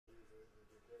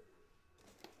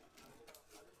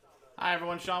Hi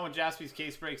everyone, Sean with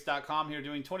JaspysCaseBreaks.com here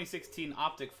doing 2016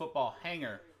 Optic Football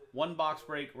Hanger, one box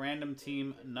break, random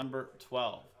team number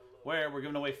 12, where we're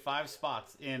giving away 5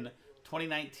 spots in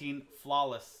 2019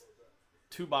 Flawless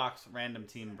 2-box random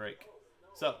team break.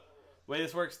 So, the way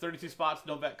this works, 32 spots,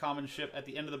 no vet common ship. At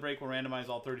the end of the break, we'll randomize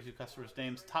all 32 customers'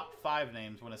 names. Top 5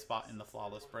 names win a spot in the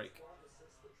Flawless break.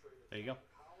 There you go.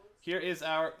 Here is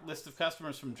our list of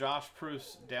customers from Josh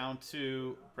Pruce down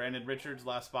to Brandon Richards,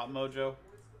 last spot mojo,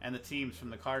 and the teams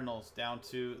from the Cardinals down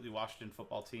to the Washington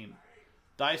football team.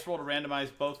 Dice roll to randomize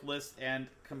both lists and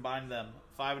combine them.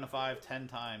 5 and a 5, 10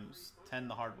 times. 10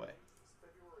 the hard way.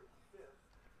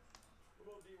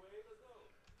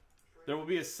 There will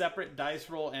be a separate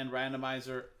dice roll and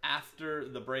randomizer after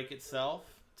the break itself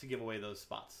to give away those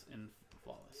spots in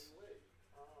Flawless.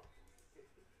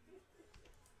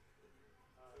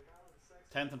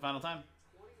 10th and final time.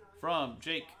 From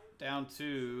Jake down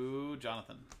to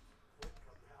Jonathan.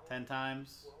 10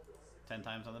 times. 10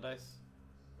 times on the dice.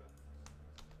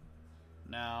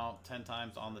 Now 10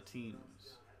 times on the teams.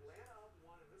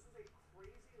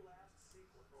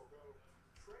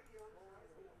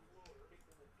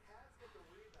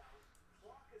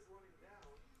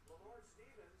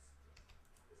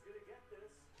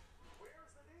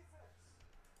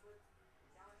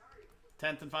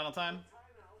 Tenth and final time.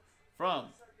 From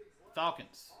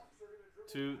Falcons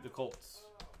to the Colts.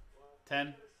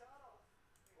 10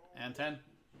 and 10.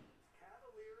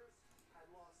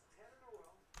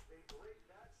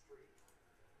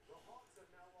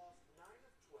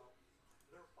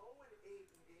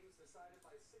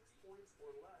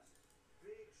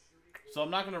 So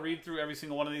I'm not going to read through every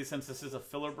single one of these since this is a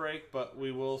filler break, but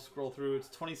we will scroll through. It's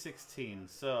 2016.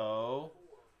 So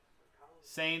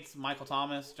Saints, Michael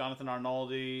Thomas, Jonathan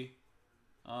Arnoldi,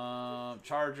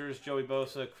 Chargers, Joey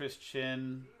Bosa, Chris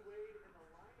Chin.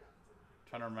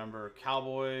 Trying to remember.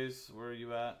 Cowboys, where are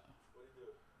you at?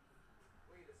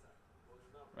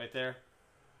 Right there.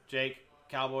 Jake,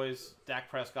 Cowboys, Dak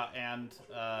Prescott, and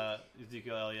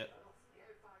Ezekiel Elliott.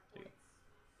 There you go.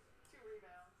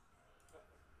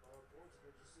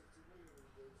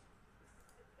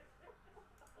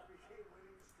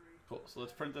 Cool. So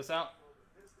let's print this out.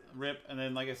 Rip, and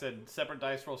then, like I said, separate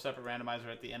dice roll, separate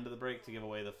randomizer at the end of the break to give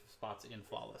away the spots in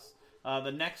Flawless.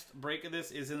 The next break of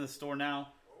this is in the store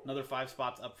now. Another 5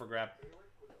 spots up for grab.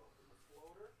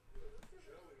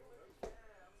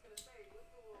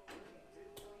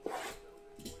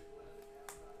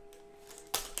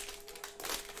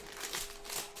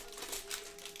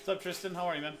 What's up, Tristan? How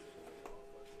are you, man?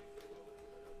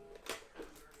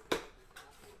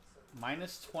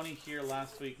 Minus 20 here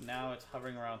last week. Now it's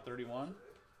hovering around 31.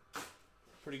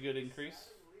 Pretty good increase.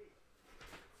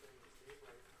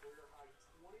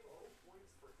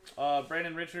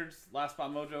 Brandon Richards, last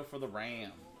spot mojo for the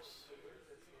Rams.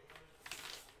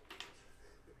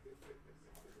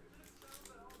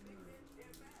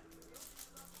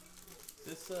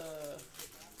 Is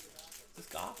this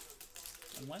Goff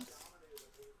and Wentz?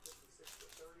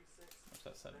 What's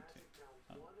that 17?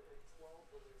 Oh.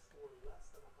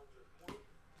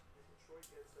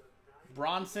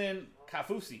 Bronson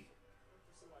Kafusi.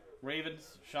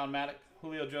 Ravens, Sean Maddock.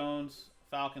 Julio Jones,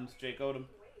 Falcons, Jake Odom.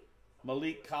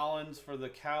 Malik Collins for the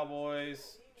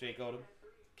Cowboys, Jake Odom.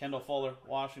 Kendall Fuller,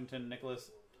 Washington, Nicholas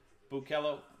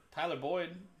Bukello. Tyler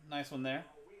Boyd, nice one there.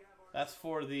 That's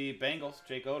for the Bengals,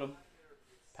 Jake Odom.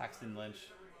 Paxton Lynch,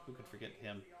 who could forget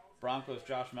him. Broncos,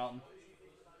 Josh Melton.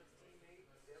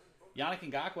 Yannick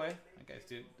Ngakoue, that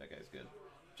guy's good.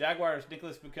 Jaguars,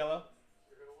 Nicholas Bukello.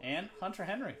 And Hunter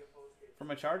Henry for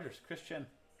my Chargers, Chris Chin.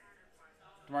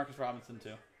 Demarcus Robinson,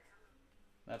 too.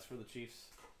 That's for the Chiefs.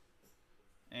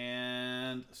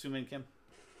 And Sumin Kim.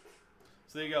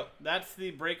 So there you go. That's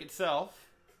the break itself.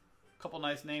 A couple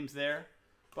nice names there.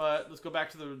 But let's go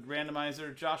back to the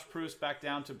randomizer. Josh Pruce back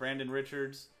down to Brandon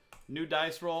Richards. New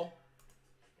dice roll.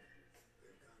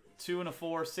 2 and a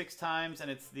 4, 6 times. And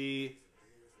it's the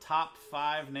top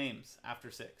 5 names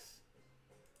after 6.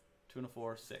 2 and a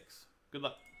 4, 6. Good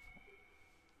luck.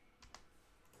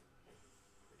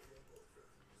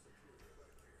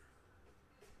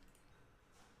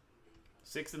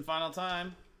 6th and final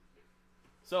time.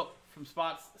 So, from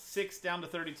spots 6 down to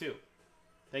 32.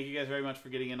 Thank you guys very much for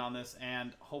getting in on this,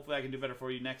 and hopefully I can do better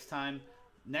for you next time.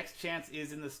 Next chance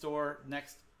is in the store.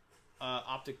 Next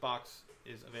Optic box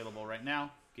is available right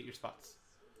now. Get your spots.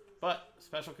 But,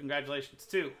 special congratulations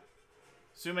to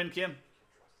Sumin Kim,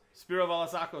 Spiro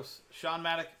Valasakos, Sean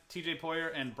Maddock, TJ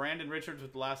Poyer, and Brandon Richards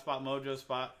with the last spot mojo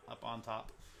spot up on top.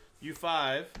 You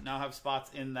 5 now have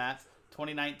spots in that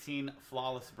 2019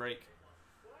 Flawless break.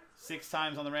 6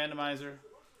 times on the randomizer,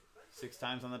 6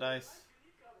 times on the dice.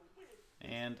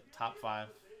 and top 5.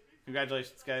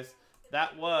 Congratulations, guys.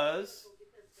 That was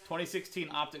 2016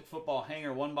 Optic Football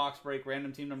Hanger 1-box break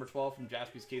random team number 12 from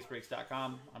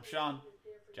jaspyscasebreaks.com. I'm Sean,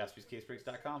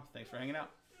 jaspyscasebreaks.com. Thanks for hanging out.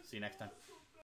 See you next time.